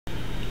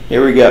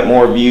Here we got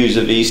more views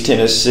of East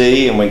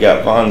Tennessee, and we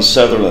got Vaughn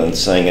Sutherland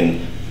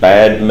singing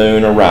Bad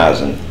Moon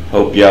Arising.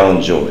 Hope y'all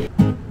enjoy.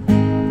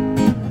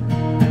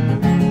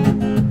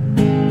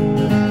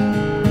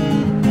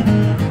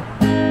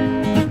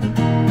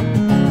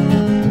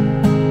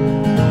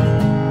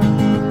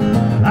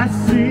 I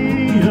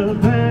see a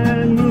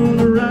bad moon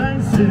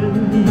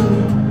arising.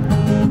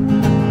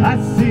 I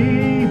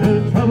see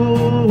the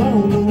trouble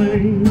on the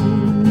way.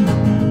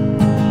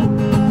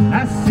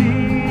 I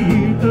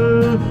see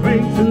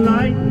earthquakes and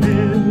lightning.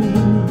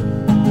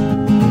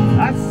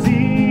 I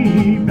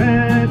see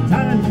bad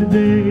times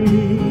today.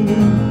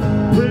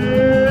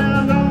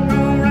 Well, don't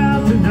go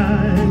around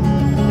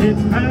tonight.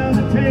 It's time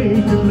to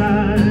take your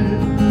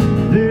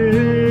life.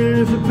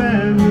 There's a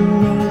bad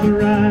moon on the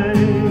rise.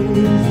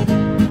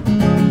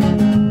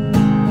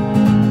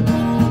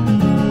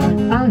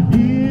 I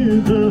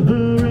hear the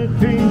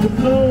hurricanes are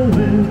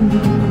blowing.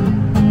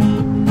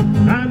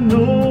 I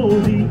know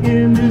the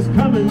end is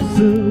coming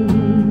soon.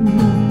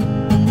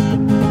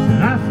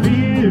 I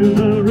feel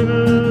the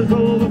rivers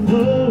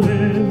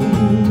overflowing.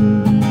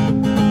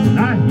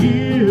 I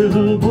hear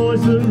the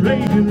voice of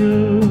raging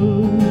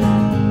room.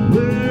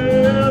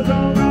 Well,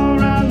 don't go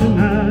around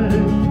tonight.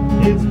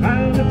 It's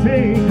time to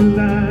take a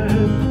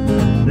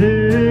life.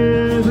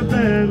 There's a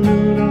bad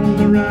moon on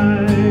the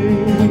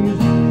rise.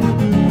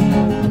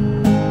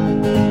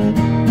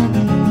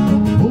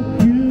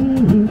 Hope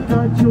you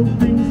got your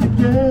things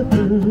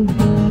together.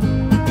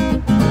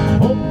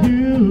 Hope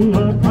you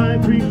are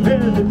quite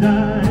prepared to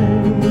die.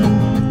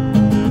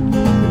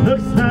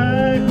 Looks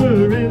like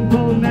we're in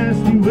for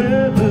nasty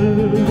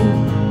weather.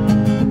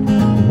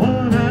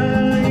 One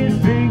eye is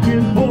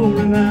drinking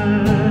for an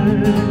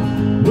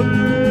eye.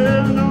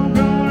 Well, don't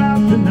go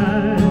out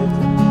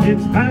tonight.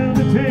 It's time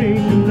to take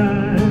a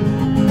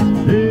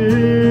life.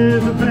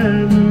 There's a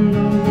bad moon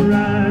on the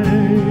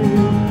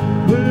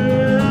rise.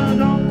 Well,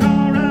 don't go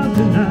around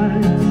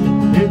tonight.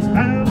 It's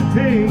time to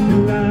take a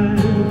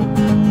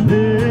life.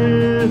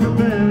 There's a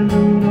bad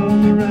moon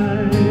on the rise.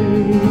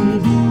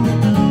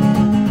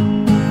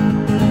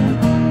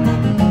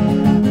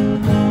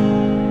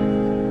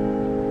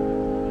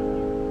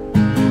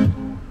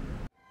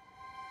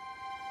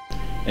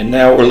 And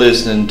now we're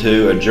listening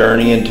to A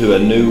Journey into a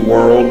New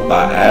World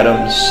by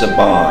Adam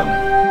Saban.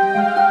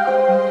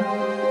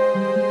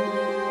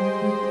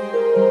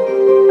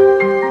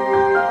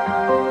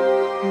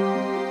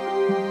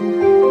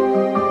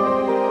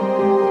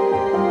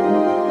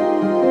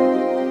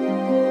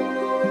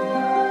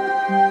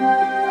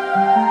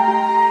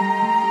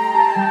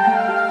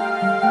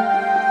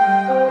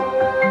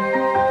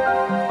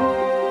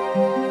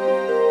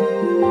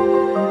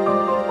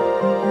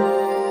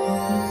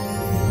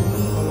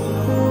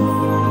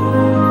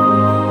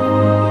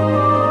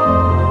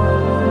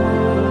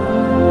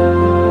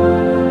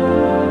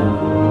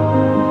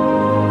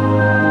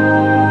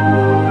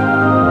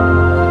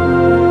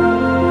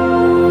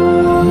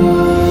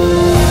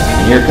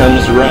 Here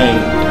comes the rain.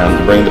 Time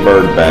to bring the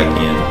bird back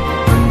in.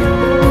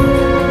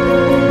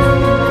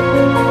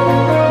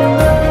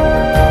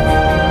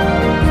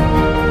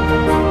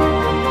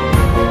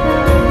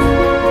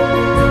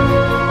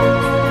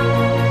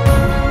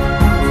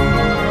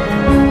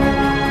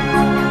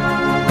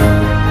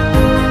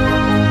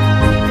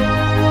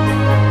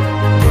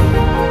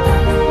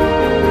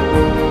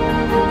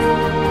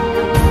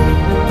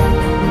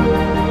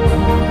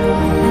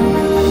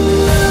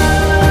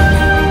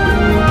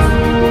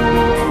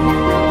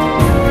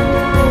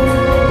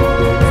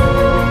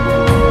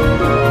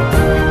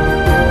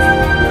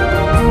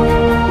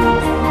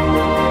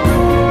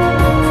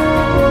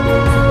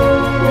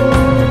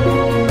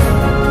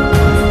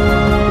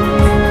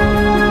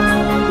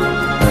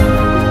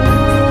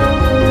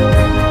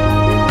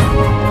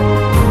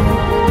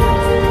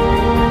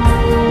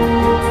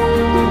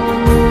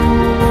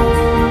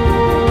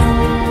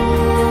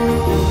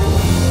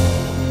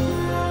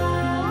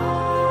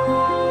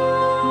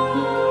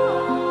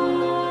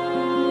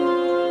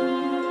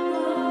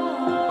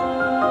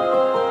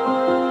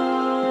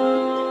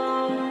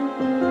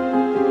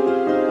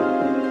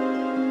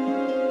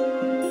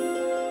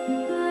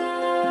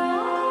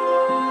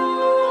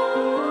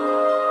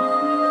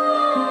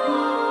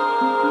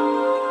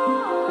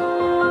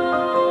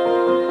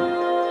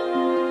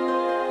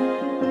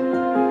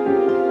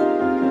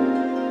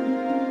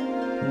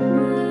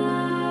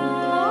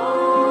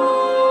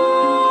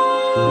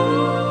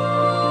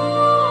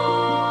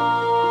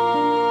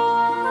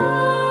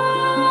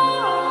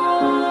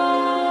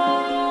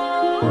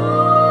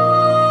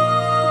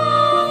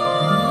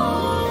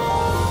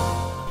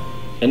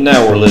 And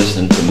now we're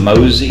listening to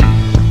Mosey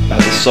by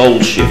the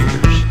Soul Shifters.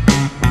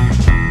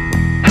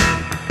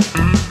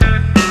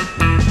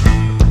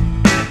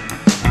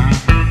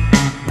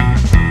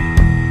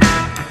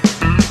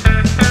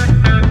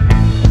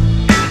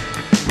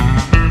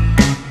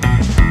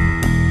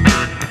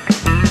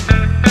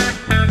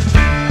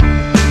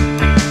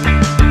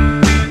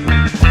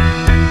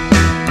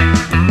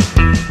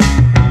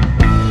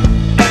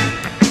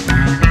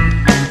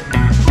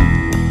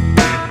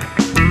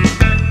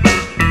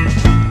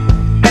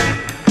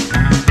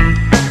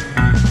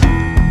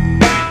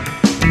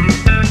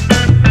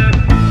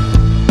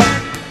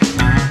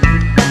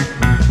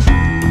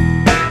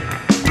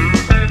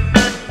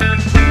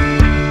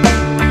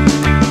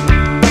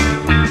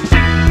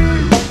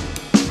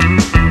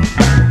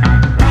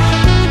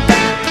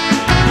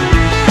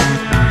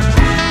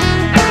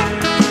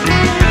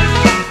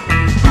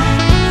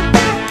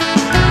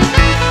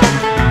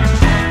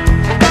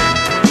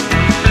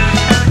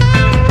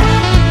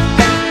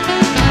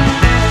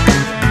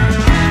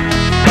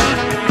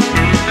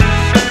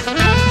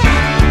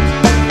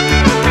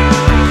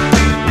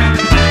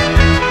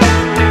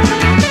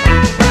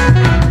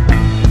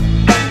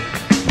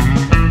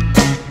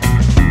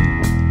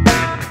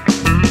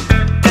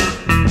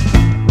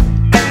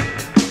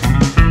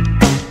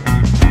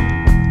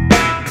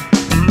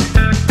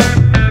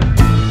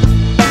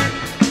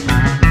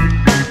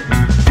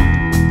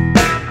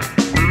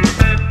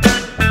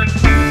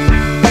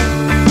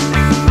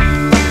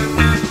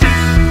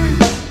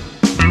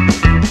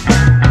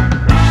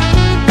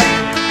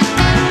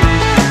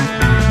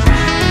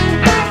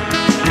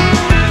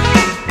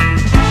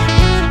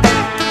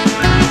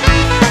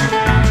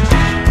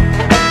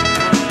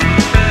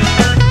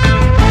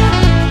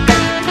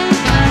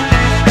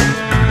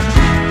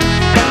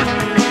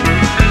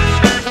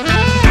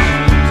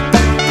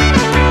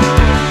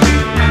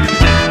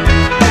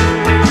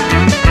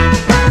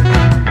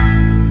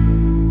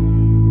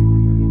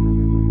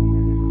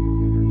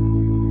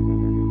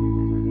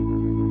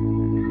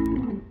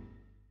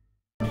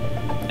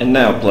 And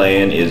now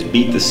playing is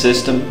Beat the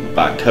System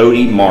by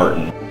Cody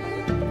Martin.